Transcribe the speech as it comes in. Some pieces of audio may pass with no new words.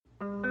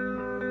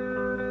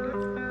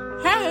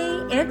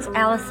it's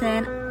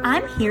Allison.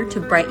 I'm here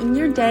to brighten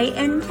your day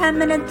in 10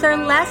 minutes or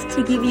less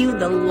to give you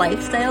the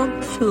lifestyle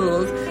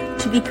tools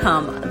to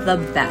become the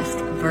best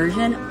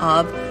version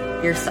of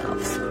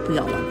yourselves. We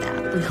all want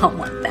that. We all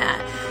want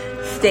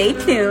that. Stay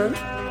tuned.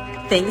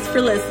 Thanks for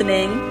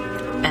listening,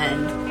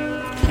 and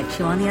catch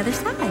you on the other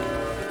side.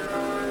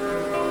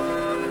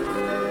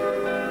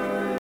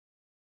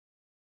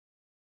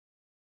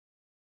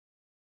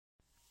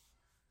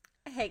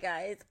 Hey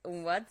guys,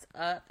 what's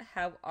up?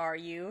 How are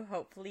you?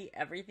 Hopefully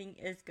everything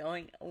is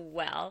going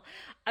well.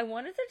 I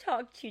wanted to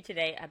talk to you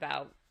today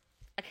about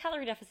a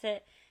calorie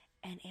deficit,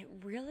 and it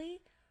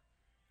really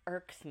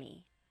irks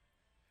me.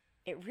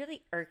 It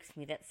really irks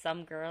me that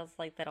some girls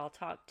like that I'll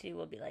talk to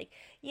will be like,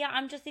 yeah,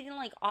 I'm just eating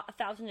like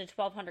 1,000 to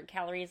 1,200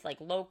 calories, like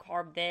low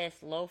carb this,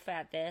 low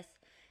fat this.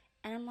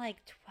 And I'm like,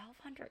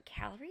 1,200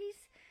 calories?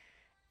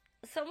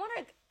 So I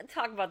want to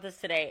talk about this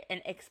today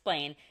and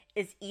explain,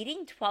 is eating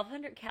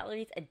 1,200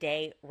 calories a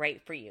day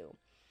right for you?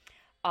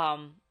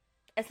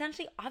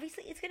 Essentially,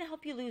 obviously, it's going to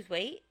help you lose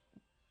weight,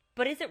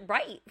 but is it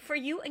right for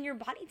you and your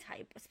body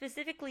type?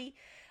 Specifically,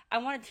 I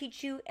want to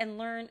teach you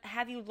and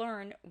have you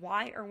learn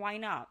why or why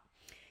not.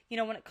 You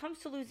know, when it comes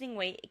to losing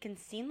weight, it can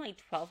seem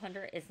like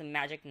 1,200 is the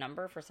magic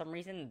number. For some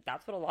reason,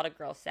 that's what a lot of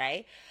girls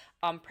say.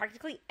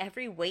 Practically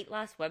every weight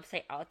loss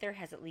website out there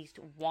has at least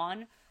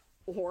one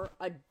or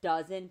a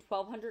dozen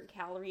 1,200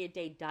 calorie a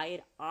day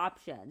diet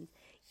options.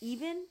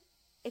 Even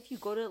if you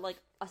go to like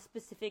a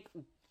specific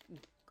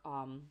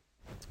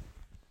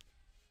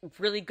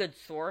really good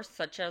source,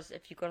 such as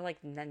if you go to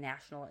like the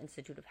National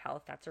Institute of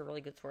Health, that's a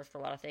really good source for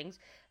a lot of things.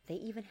 They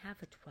even have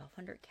a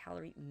 1,200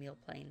 calorie meal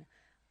plan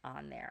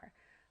on there.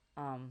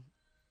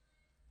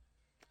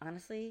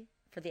 Honestly,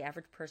 for the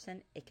average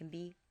person, it can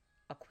be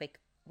a quick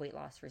weight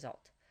loss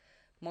result.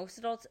 Most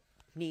adults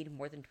need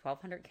more than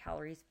 1,200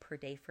 calories per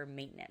day for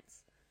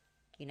maintenance,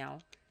 you know?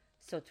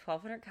 So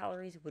 1,200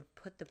 calories would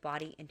put the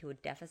body into a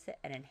deficit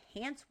and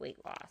enhance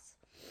weight loss.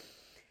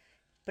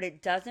 But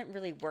it doesn't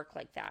really work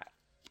like that.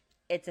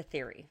 It's a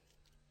theory.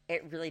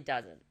 It really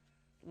doesn't.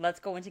 Let's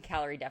go into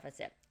calorie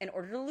deficit. In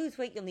order to lose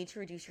weight, you'll need to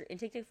reduce your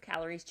intake of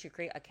calories to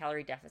create a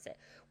calorie deficit,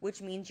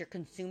 which means you're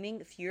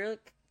consuming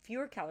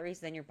fewer calories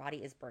than your body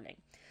is burning.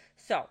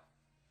 So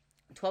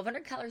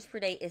 1,200 calories per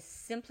day is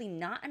simply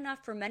not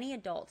enough for many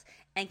adults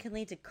and can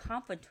lead to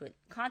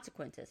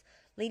consequences.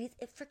 Ladies,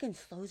 it freaking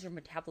slows your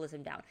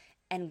metabolism down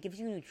and gives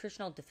you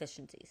nutritional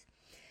deficiencies.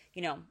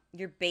 You know,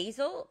 your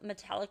basal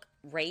metabolic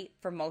rate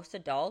for most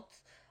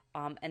adults,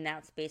 and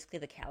that's basically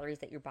the calories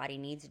that your body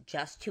needs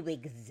just to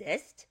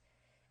exist,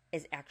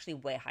 is actually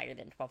way higher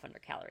than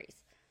 1,200 calories.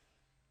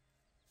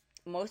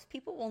 Most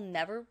people will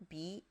never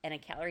be in a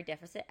calorie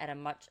deficit at a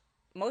much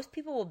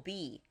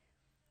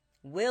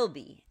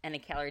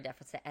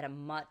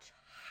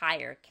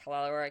higher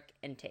caloric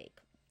intake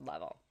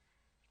level.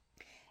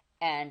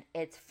 And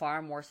it's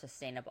far more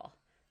sustainable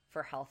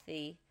for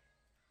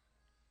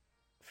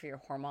your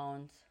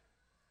hormones,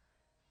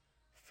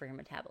 for your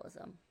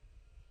metabolism.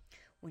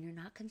 When you're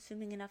not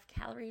consuming enough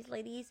calories,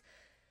 ladies,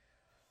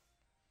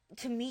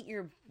 to meet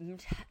your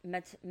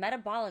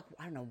metabolic,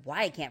 I don't know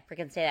why I can't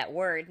freaking say that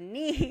word,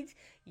 needs,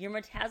 your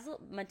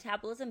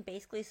metabolism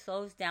basically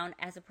slows down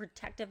as a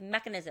protective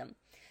mechanism.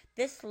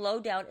 This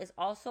slowdown is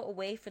also a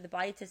way for the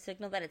body to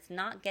signal that it's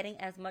not getting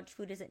as much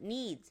food as it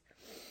needs.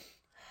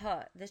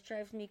 This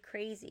drives me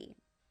crazy.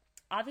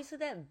 Obviously,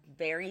 that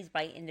varies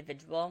by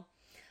individual.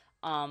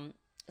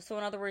 So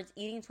in other words,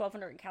 eating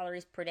 1,200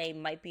 calories per day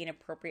might be an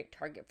appropriate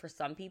target for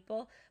some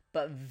people,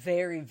 but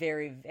very,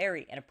 very,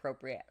 very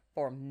inappropriate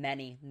for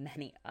many,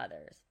 many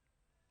others.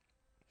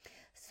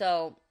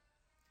 So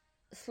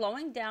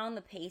slowing down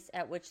the pace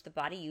at which the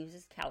body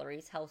uses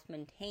calories helps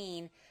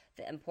maintain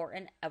the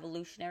important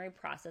evolutionary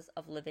process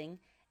of living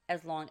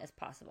as long as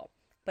possible.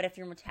 But if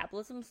your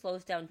metabolism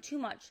slows down too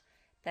much,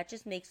 that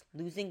just makes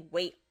losing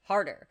weight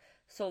harder.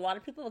 So a lot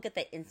of people will get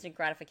that instant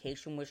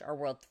gratification, which our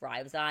world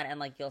thrives on, and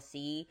like you'll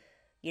see,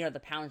 you know, the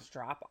pounds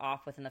drop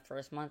off within the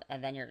first month,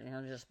 and then your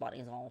just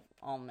body's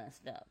all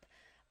messed up.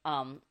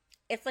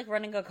 It's like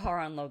running a car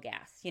on low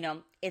gas. You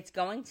know, it's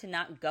going to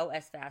not go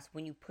as fast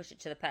when you push it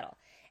to the pedal.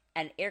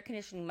 And air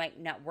conditioning might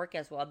not work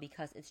as well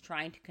because it's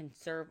trying to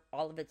conserve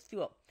all of its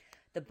fuel.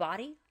 The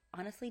body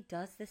honestly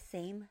does the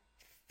same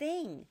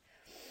thing.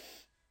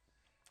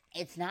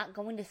 It's not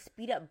going to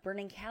speed up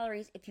burning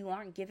calories if you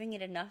aren't giving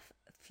it enough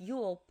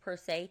fuel per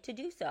se to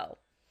do so.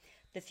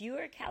 The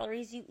fewer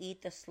calories you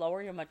eat, the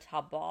slower your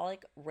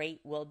metabolic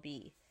rate will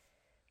be.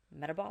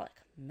 Metabolic.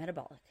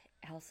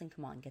 Allison,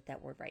 come on, get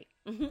that word right.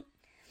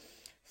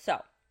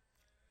 So,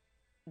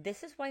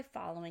 this is why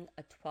following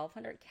a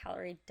 1,200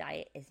 calorie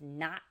diet is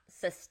not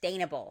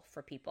sustainable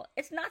for people.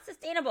 It's not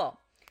sustainable.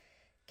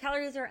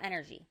 Calories are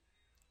energy,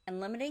 and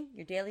limiting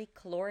your daily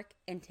caloric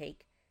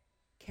intake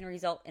can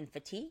result in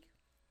fatigue,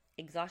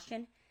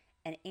 exhaustion,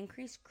 and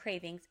increased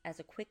cravings as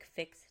a quick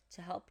fix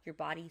to help your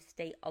body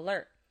stay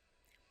alert.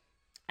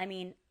 I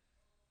mean,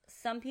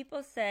 some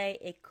people say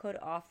it could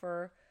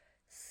offer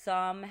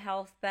some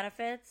health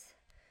benefits,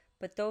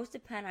 but those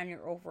depend on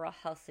your overall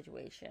health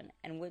situation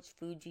and which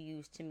food you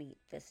use to meet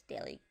this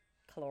daily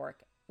caloric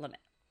limit.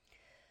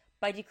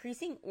 By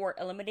decreasing or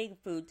eliminating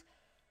foods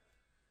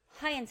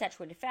high in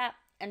saturated fat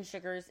and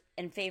sugars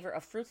in favor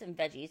of fruits and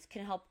veggies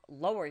can help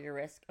lower your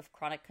risk of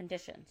chronic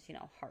conditions,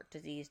 heart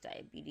disease,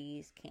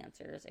 diabetes,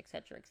 cancers,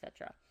 etc.,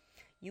 etc.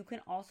 You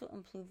can also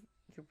improve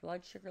your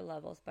blood sugar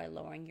levels by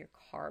lowering your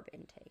carb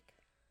intake.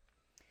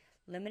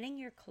 Limiting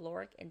your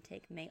caloric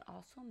intake may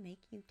also make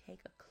you take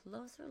a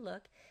closer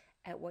look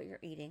at what you're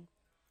eating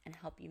and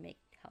help you make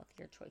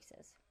healthier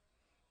choices.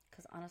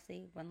 Because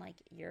honestly, when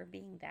you're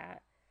being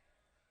that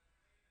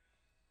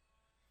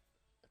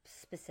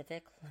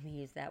specific, let me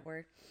use that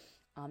word,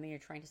 and you're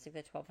trying to stick to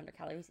 1,200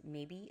 calories,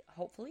 maybe,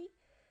 hopefully,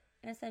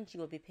 in a sense, you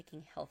will be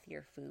picking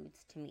healthier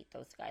foods to meet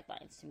those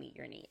guidelines, to meet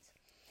your needs.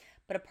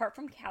 But apart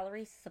from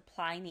calories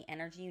supplying the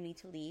energy you need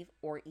to leave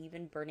or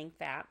even burning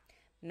fat,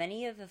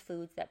 many of the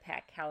foods that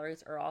pack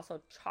calories are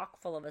also chock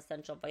full of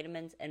essential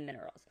vitamins and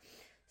minerals.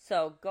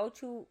 So go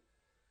too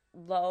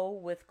low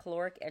with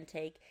caloric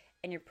intake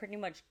and you're pretty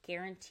much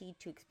guaranteed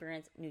to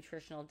experience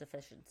nutritional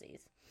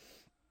deficiencies.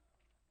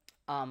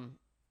 And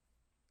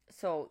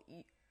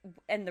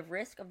the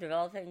risk of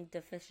developing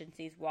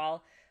deficiencies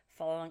while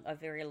following a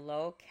very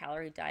low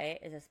calorie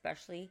diet is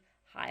especially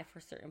high for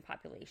certain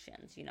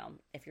populations.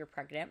 If you're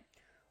pregnant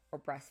or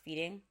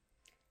breastfeeding,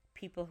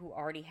 people who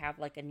already have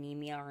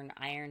anemia or an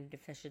iron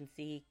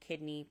deficiency,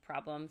 kidney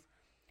problems,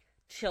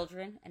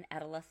 children and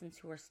adolescents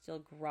who are still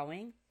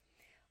growing,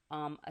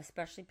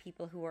 especially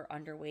people who are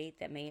underweight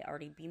that may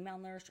already be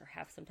malnourished or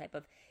have some type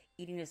of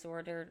eating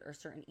disorder or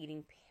certain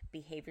eating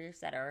behaviors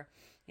that are,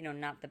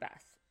 not the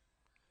best.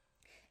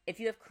 If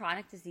you have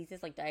chronic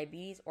diseases like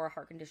diabetes or a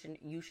heart condition,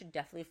 you should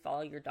definitely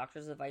follow your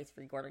doctor's advice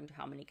regarding to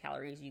how many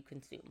calories you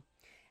consume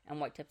and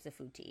what types of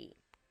food to eat.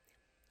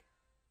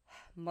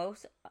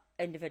 Most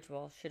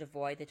individuals should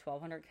avoid the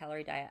 1,200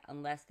 calorie diet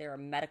unless there's a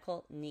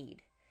medical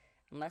need.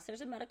 Unless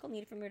there's a medical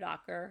need from your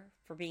doctor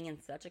for being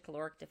in such a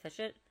caloric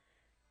deficit,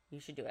 you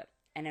should do it.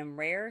 And in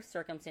rare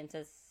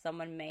circumstances,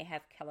 someone may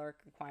have caloric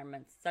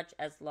requirements such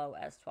as low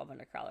as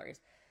 1,200 calories.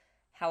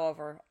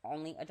 However,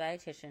 only a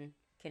dietitian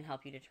can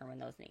help you determine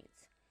those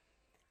needs.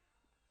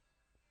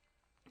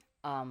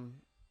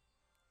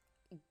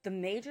 The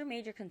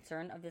major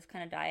concern of this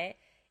kind of diet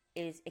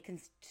is it can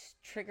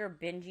trigger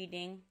binge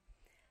eating.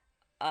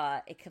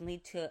 It can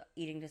lead to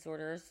eating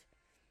disorders.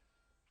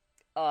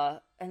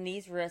 And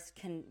these risks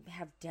can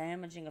have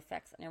damaging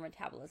effects on your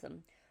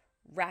metabolism.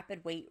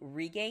 Rapid weight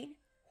regain,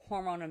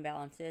 hormone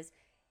imbalances,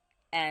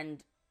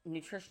 and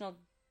nutritional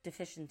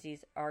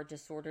deficiencies are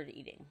disordered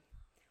eating.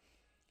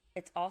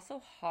 It's also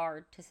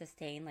hard to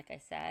sustain, like I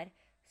said,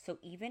 so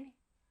even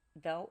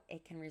though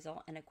it can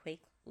result in a quick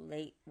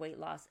weight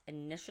loss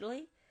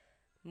initially,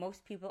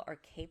 most people are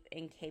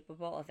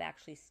incapable of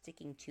actually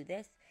sticking to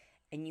this,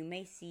 and you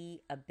may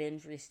see a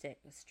binge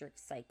restrict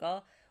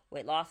cycle,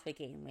 weight loss, weight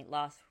gain, weight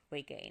loss,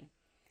 weight gain.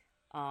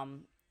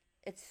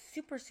 It's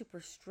super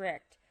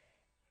strict,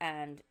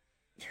 and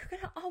you're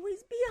going to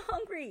always be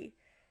hungry.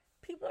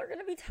 People are going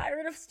to be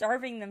tired of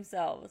starving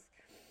themselves.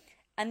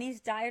 And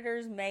these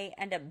dieters may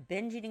end up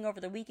binge eating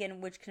over the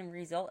weekend, which can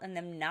result in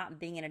them not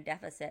being in a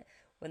deficit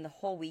when the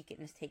whole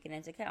weekend is taken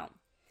into account.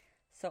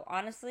 So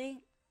honestly,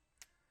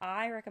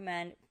 I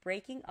recommend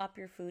breaking up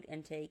your food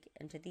intake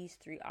into these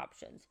three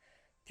options.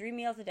 3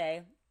 meals a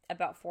day,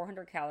 about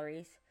 400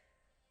 calories,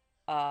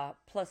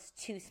 plus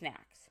 2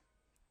 snacks.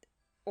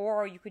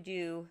 Or you could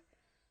do,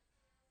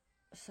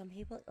 some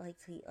people like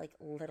to eat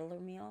littler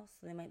meals,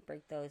 so they might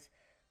break those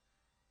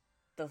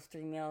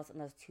 3 meals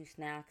and those 2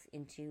 snacks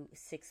into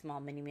 6 small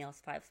mini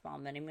meals, 5 small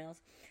mini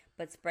meals.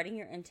 But spreading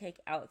your intake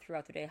out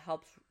throughout the day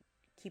helps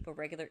keep a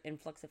regular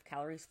influx of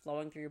calories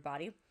flowing through your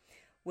body,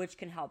 which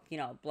can help,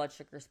 blood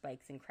sugar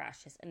spikes and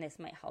crashes. And this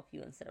might help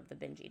you instead of the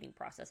binge eating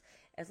process.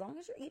 As long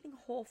as you're eating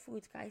whole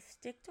foods, guys,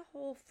 stick to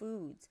whole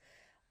foods.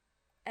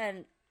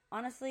 And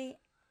honestly,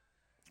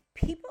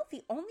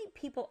 the only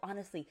people,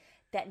 honestly,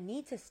 that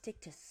need to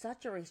stick to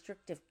such a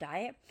restrictive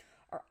diet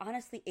are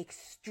honestly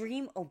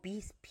extreme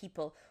obese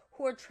people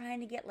who are trying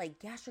to get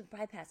gastric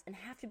bypass and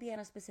have to be on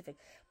a specific.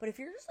 But if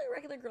you're just a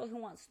regular girl who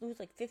wants to lose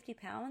 50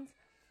 pounds,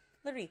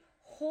 literally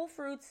whole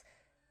foods,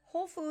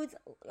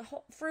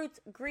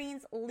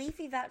 greens,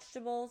 leafy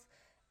vegetables,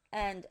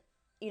 and,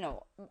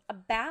 a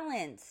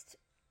balanced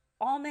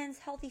almonds,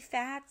 healthy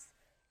fats,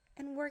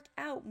 and work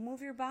out,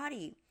 move your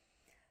body.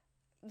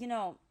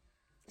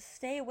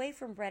 Stay away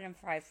from bread and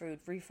fried food,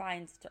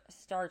 refined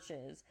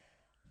starches,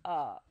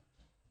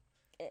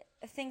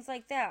 things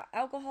like that,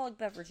 alcoholic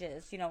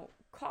beverages,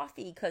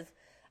 coffee, because,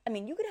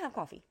 you can have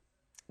coffee,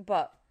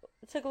 but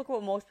take a look at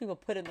what most people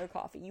put in their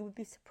coffee. You would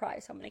be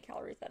surprised how many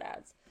calories that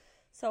adds.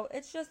 So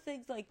it's just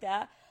things like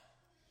that.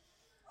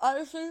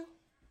 Honestly,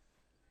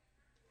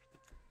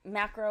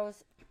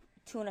 macros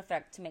to an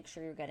effect to make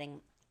sure you're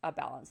getting a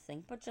balanced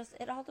thing, but just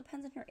it all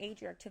depends on your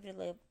age, your activity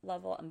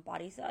level, and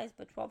body size.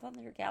 But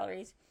 1,200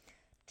 calories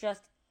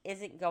just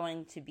isn't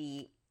going to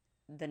be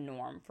the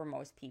norm for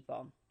most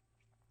people.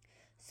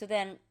 So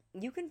then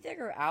you can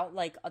figure out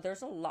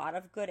there's a lot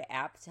of good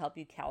apps to help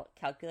you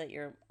calculate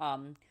your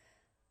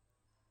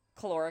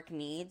caloric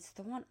needs.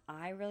 The one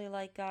I really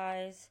like,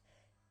 guys,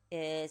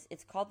 is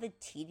it's called the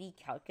TD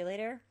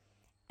calculator.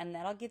 And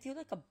that'll give you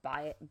like a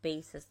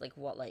basis, like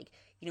what, like,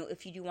 you know,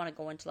 if you do want to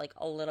go into like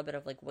a little bit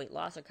of like weight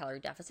loss or calorie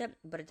deficit,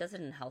 but it does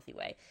it in a healthy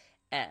way,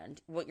 and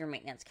what your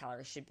maintenance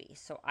calories should be.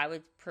 So I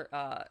would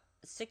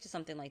stick to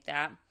something like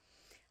that.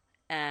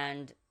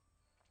 And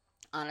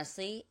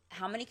honestly,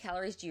 how many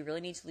calories do you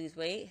really need to lose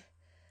weight?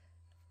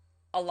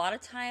 A lot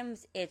of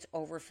times it's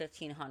over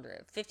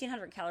 1,500.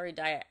 1,500 calorie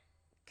diet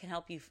can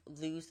help you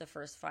lose the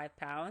first 5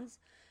 pounds,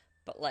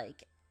 but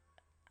like,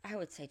 I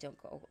would say don't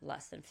go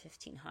less than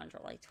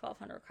 1,500, like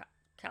 1,200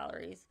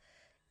 calories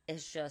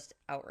is just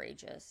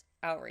outrageous.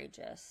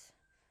 Outrageous.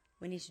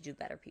 We need to do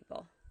better,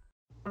 people.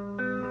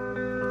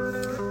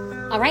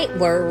 All right,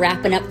 we're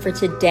wrapping up for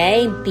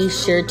today. Be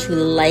sure to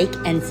like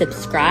and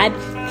subscribe.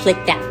 Click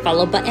that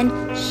follow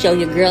button. Show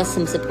your girls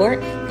some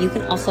support. You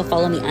can also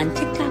follow me on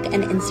TikTok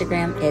and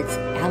Instagram. It's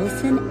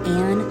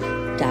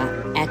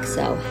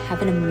AllisonAnn.xo.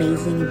 Have an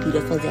amazing,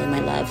 beautiful day,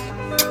 my love.